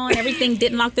light on, everything,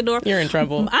 didn't lock the door. You're in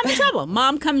trouble. I'm in trouble.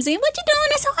 Mom comes in. What you doing?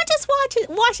 I said, I just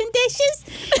washing dishes.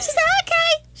 She said,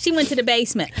 okay. She went to the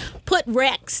basement, put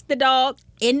Rex, the dog,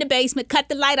 in the basement, cut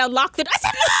the light out, locked the door. I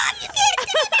said, Mom, you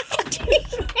can't do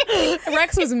that.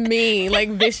 Rex was mean, like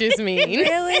vicious mean.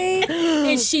 Really?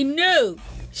 And she knew.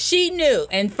 She knew.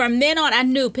 And from then on, I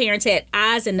knew parents had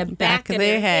eyes in the back of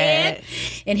their head.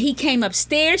 And he came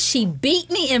upstairs. She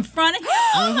beat me in front of him.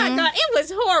 Oh, my God. It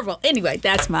was horrible. Anyway,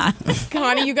 that's mine.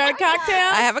 Connie, you got a cocktail?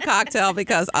 I have a cocktail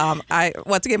because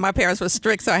once again, my parents were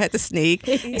strict, so I had to sneak.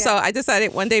 Yeah. So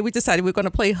one day we decided we were going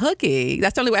to play hooky.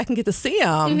 That's the only way I can get to see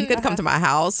him. He could come to my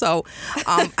house. So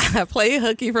I played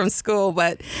hooky from school,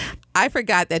 but I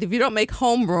forgot that if you don't make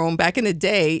homeroom, back in the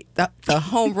day, the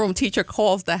homeroom teacher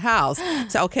calls the house.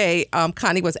 So,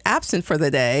 Connie was absent for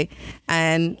the day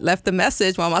and left a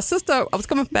message. While I was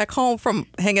coming back home from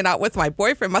hanging out with my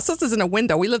boyfriend. My sister's in the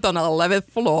window. We lived on the 11th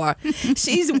floor.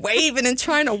 She's waving and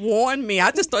trying to warn me.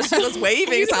 I just thought she was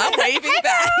waving, so I'm waving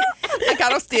back. I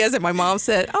got upstairs and my mom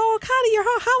said, oh, Connie,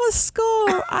 how was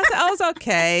school? I said, oh, it was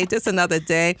okay. Just another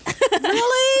day.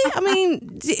 Really? I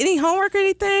mean, any homework or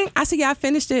anything? I said, yeah, I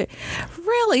finished it.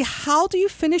 Really? How do you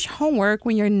finish homework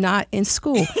when you're not in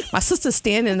school? My sister's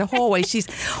standing in the hallway.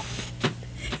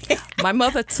 My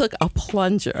mother took a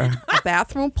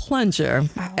bathroom plunger,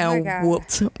 and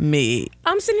whooped me.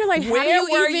 I'm sitting here like, where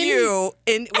were you?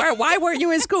 Why were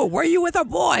you in school? Were you with a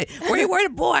boy? Were you with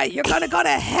a boy? You're going to go to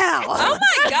hell. Oh,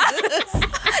 my God.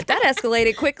 That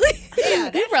escalated quickly. Yeah,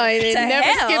 you probably didn't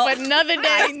never skip another day.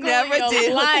 I never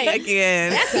did life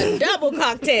again. That's a double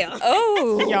cocktail.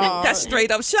 Oh, y'all. That's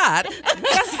straight up shot.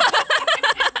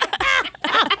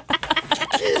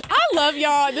 I love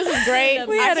y'all. This is great.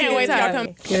 I can't wait till y'all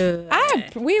come. Good.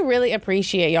 We really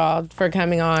appreciate y'all for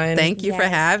coming on. Thank you for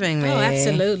having me. Oh,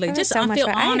 absolutely. I feel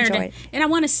honored. And I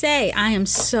want to say I am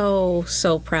so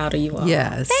proud of you all.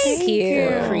 Yes. Thank you.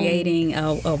 For creating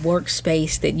a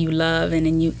workspace that you love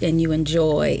and you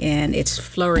enjoy, and it's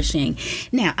flourishing.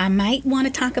 Now, I might want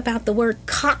to talk about the word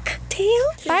cocktail.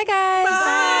 Bye, guys.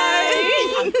 Bye.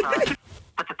 I'm sorry,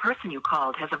 but the person you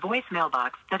called has a voicemail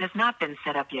box that has not been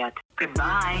set up yet.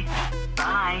 Goodbye.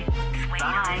 Bye.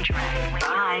 Bye.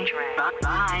 Bye.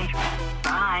 Bye.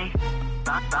 Bye.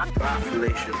 Bye.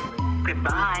 Population.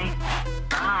 Goodbye.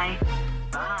 Bye.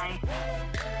 Bye.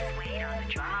 Wait on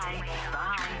the drive.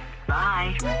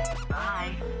 Bye. Bye.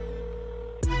 Bye.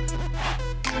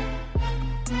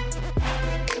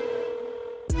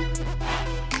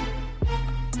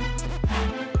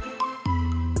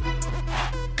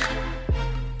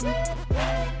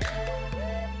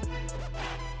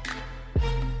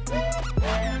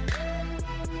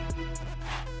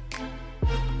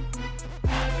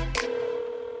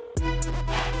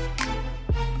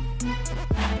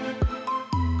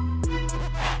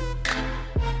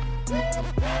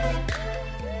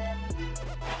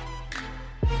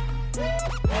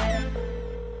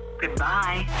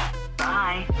 Goodbye.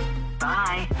 Bye.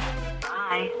 Bye.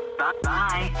 Bye.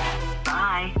 Bye.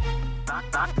 Bye.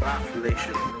 Bye.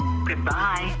 Population.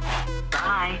 Goodbye.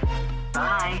 Bye.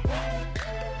 Bye.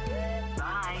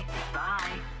 Bye.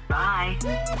 Bye. Bye.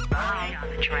 Bye.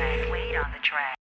 Wait on the track.